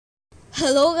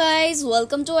Hello guys,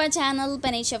 welcome to our channel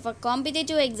Panisha for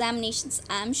Competitive Examinations.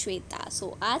 I am Shweta. So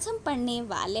आज हम पढ़ने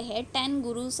वाले हैं 10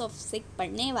 गुरुस ऑफ सिख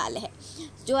पढ़ने वाले हैं।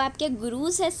 जो आपके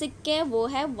गुरुस है सिख के वो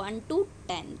है 1 to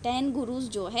 10 गुरुस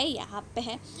जो है यहाँ पे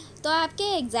है। तो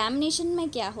आपके एग्जामिनेशन में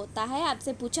क्या होता है,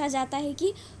 आपसे पूछा जाता है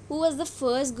कि who was the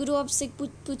first Guru of Sikh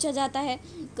पूछा जाता है,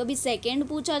 कभी सेकंड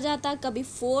पूछा जाता, कभी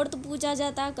फोर्थ पूछा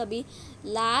जाता, कभी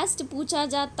लास्ट पूछा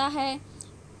जाता है।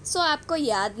 सो आपको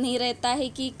याद नहीं रहता है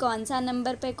कि कौन सा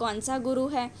नंबर पे कौन सा गुरु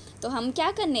है। तो हम क्या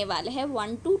करने वाले हैं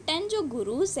 1 to 10 जो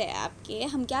गुरुस है आपके,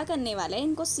 हम क्या करने वाले हैं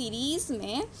इनको सीरीज़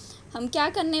में हम क्या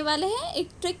करने वाले हैं एक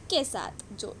ट्रिक के साथ।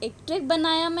 जो एक ट्रिक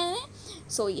बनाया मैंने,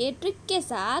 सो ये ट्रिक के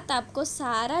साथ आपको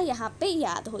सारा यहाँ पे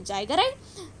याद हो जाएगा,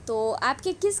 राइट। तो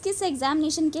आपके किस किस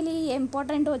एग्ज़ामिनेशन के लिए ये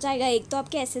इम्पोर्टेंट हो जाएगा। एक तो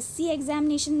आपके SSC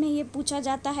एग्ज़ामिनेशन में ये पूछा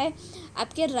जाता है,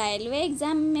 आपके रेलवे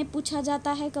एग्ज़ाम में पूछा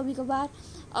जाता है कभी कभार,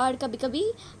 और कभी कभी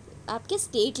आपके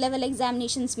स्टेट लेवल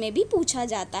एग्जामिनेशंस में भी पूछा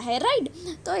जाता है, राइट।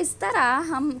 तो इस तरह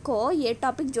हमको ये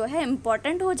टॉपिक जो है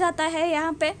इम्पोर्टेंट हो जाता है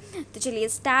यहाँ पे। तो चलिए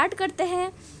स्टार्ट करते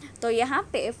हैं। तो यहाँ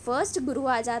पे फर्स्ट गुरु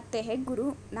आ जाते हैं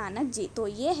गुरु नानक जी। तो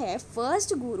ये है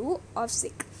first Guru of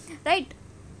Sikh, right.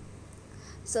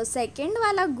 So second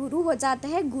वाला गुरु हो जाता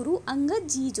है गुरु अंगद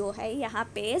जी, जो है यहाँ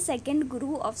पे सेकंड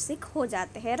गुरु ऑफ सिख हो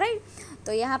जाते हैं, राइट।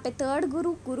 तो यहाँ पे थर्ड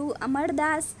गुरु गुरु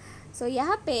अमरदास। सो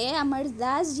यहाँ पे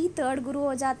अमरदास जी थर्ड गुरु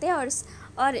हो जाते हैं।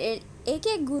 और एक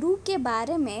एक गुरु के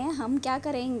बारे में हम क्या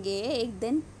करेंगे, एक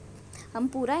दिन हम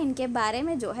पूरा इनके बारे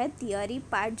में जो है थियोरी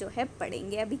पार्ट जो है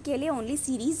पढ़ेंगे। अभी के लिए ओनली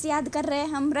सीरीज़ याद कर रहे हैं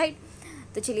हम, राइट।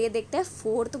 तो चलिए देखते हैं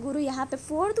फोर्थ गुरु। यहाँ पे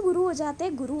फोर्थ गुरु हो जाते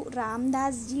हैं गुरु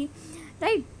Ramdas ji,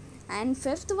 right. And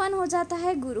fifth one हो जाता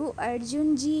है गुरु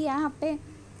अर्जुन जी यहाँ पे।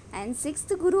 एंड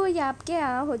सिक्स्थ गुरु आपके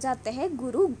हो जाते हैं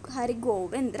गुरु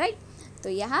हरगोविंद, राइट। तो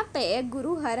यहाँ पे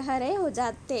गुरु हरहरे हो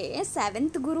जाते हैं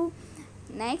सेवेंथ गुरु।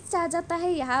 नेक्स्ट आ जाता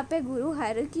है यहाँ पे गुरु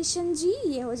हरकिशन जी,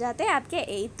 ये हो जाते हैं आपके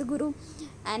एट्थ गुरु।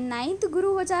 एंड नाइन्थ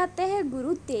गुरु हो जाते हैं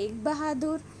गुरु तेग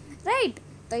बहादुर, राइट।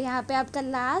 तो यहाँ पे आपका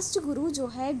लास्ट गुरु जो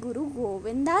है गुरु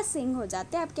गोविंदा सिंह हो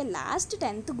जाते हैं आपके लास्ट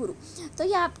 10th गुरु। तो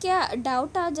ये आपके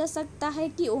डाउट आ जा सकता है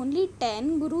कि ओनली 10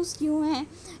 गुरुस क्यों हैं,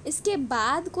 इसके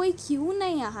बाद कोई क्यों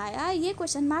नहीं आया, ये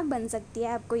क्वेश्चन मार्क बन सकती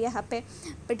है आपको यहाँ पे।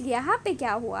 बट यहाँ पे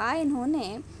क्या हुआ,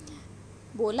 इन्होंने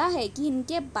बोला है कि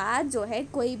इनके बाद जो है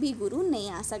कोई भी गुरु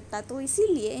नहीं आ सकता, तो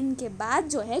इसीलिए इनके बाद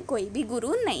जो है कोई भी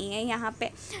गुरु नहीं है यहाँ पे,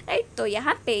 राइट। तो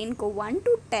यहाँ पे इनको 1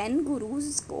 to 10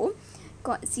 गुरुज को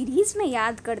सीरीज़ में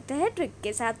याद करते हैं ट्रिक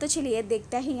के साथ। तो चलिए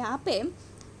देखते हैं यहाँ पे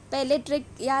पहले ट्रिक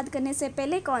याद करने से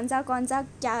पहले कौन सा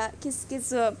क्या किस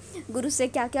गुरु से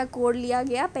क्या क्या कोड लिया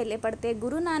गया पहले पढ़ते हैं।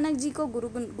 गुरु नानक जी को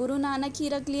गुरु नानक ही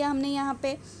रख लिया हमने यहाँ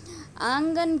पे।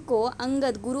 आंगन को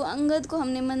अंगद, गुरु अंगद को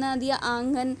हमने बना दिया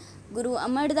आंगन। गुरु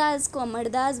अमरदास को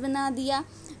अमरदास बना दिया।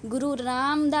 गुरु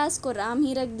रामदास को राम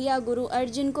ही रख दिया। गुरु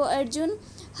अर्जुन को अर्जुन।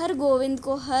 हरगोविंद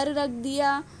को हर रख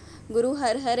दिया। गुरु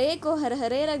हरहरे को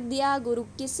हरहरे रख दिया। गुरु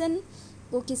किशन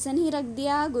को किशन ही रख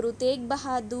दिया। गुरु तेग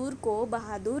बहादुर को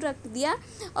बहादुर रख दिया।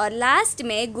 और लास्ट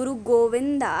में गुरु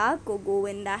गोविंदा को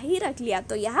गोविंदा ही रख लिया।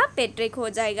 तो यहाँ पे ट्रिक हो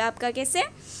जाएगा आपका कैसे।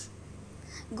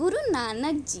 गुरु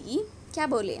नानक जी क्या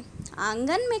बोले,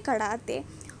 आंगन में खड़ा थे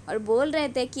और बोल रहे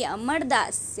थे कि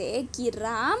अमरदास से कि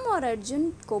राम और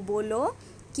अर्जुन को बोलो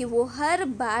कि वो हर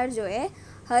बार जो है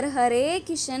हर हरे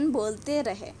किशन बोलते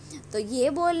रहे। तो ये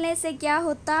बोलने से क्या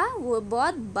होता, वो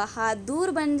बहुत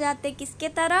बहादुर बन जाते, किसके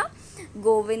तरह,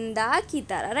 गोविंदा की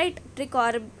तरह, राइट। ट्रिक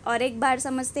और एक बार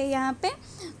समझते हैं यहाँ पे।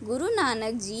 गुरु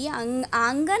नानक जी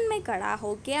आंगन में खड़ा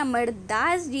होके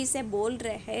अमरदास जी से बोल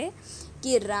रहे हैं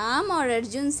कि राम और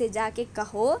अर्जुन से जाके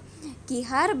कहो कि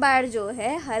हर बार जो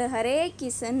है हर हरे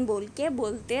किशन बोल के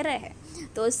बोलते रहे।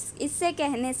 तो इससे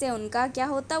कहने से उनका क्या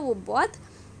होता, वो बहुत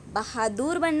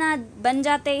बहादुर बन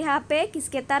जाते यहाँ पे,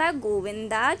 किसके तरह,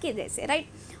 गोविंदा के जैसे, राइट।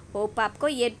 होप आपको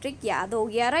ये ट्रिक याद हो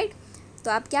गया, राइट।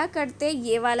 तो आप क्या करते,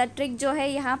 ये वाला ट्रिक जो है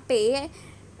यहाँ पे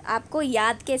आपको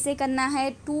याद कैसे करना है।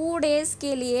 2 days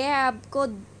के लिए आपको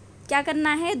क्या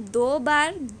करना है, 2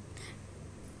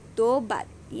 बार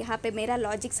यहाँ पे मेरा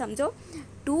लॉजिक समझो।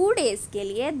 2 days के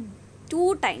लिए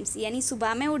 2 times यानी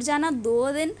सुबह में उठ जाना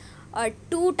 2 दिन, और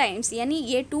 2 times यानी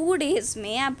ये 2 days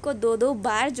में आपको 2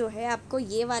 बार जो है आपको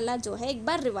ये वाला जो है एक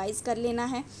बार रिवाइज़ कर लेना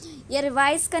है। ये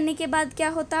रिवाइज़ करने के बाद क्या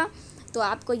होता, तो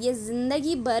आपको ये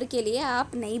ज़िंदगी भर के लिए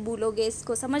आप नहीं भूलोगे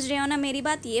इसको। समझ रहे हो ना मेरी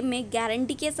बात, ये मैं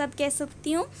गारंटी के साथ कह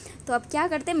सकती हूँ। तो आप क्या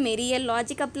करते हैं, मेरी ये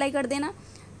लॉजिक अप्लाई कर देना,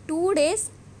 2 days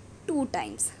 2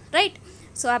 times, राइट।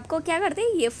 सो आपको क्या करते हैं,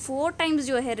 ये 4 times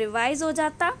जो है रिवाइज़ हो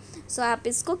जाता। सो आप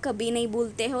इसको कभी नहीं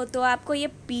भूलते हो। तो आपको ये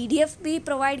PDF भी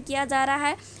प्रोवाइड किया जा रहा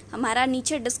है, हमारा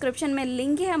नीचे डिस्क्रिप्शन में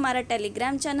लिंक है हमारा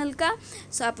टेलीग्राम चैनल का।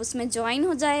 सो आप उसमें ज्वाइन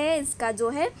हो जाए। इसका जो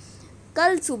है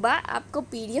कल सुबह आपको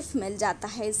PDF मिल जाता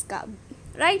है इसका,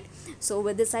 right. So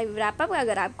with this I wrap up.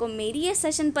 अगर आपको मेरी ये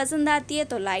सेशन पसंद आती है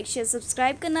तो लाइक शेयर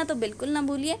सब्सक्राइब करना तो बिल्कुल ना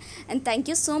भूलिए। And thank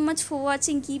you so much for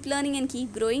watching. Keep learning and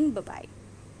keep growing. Bye bye.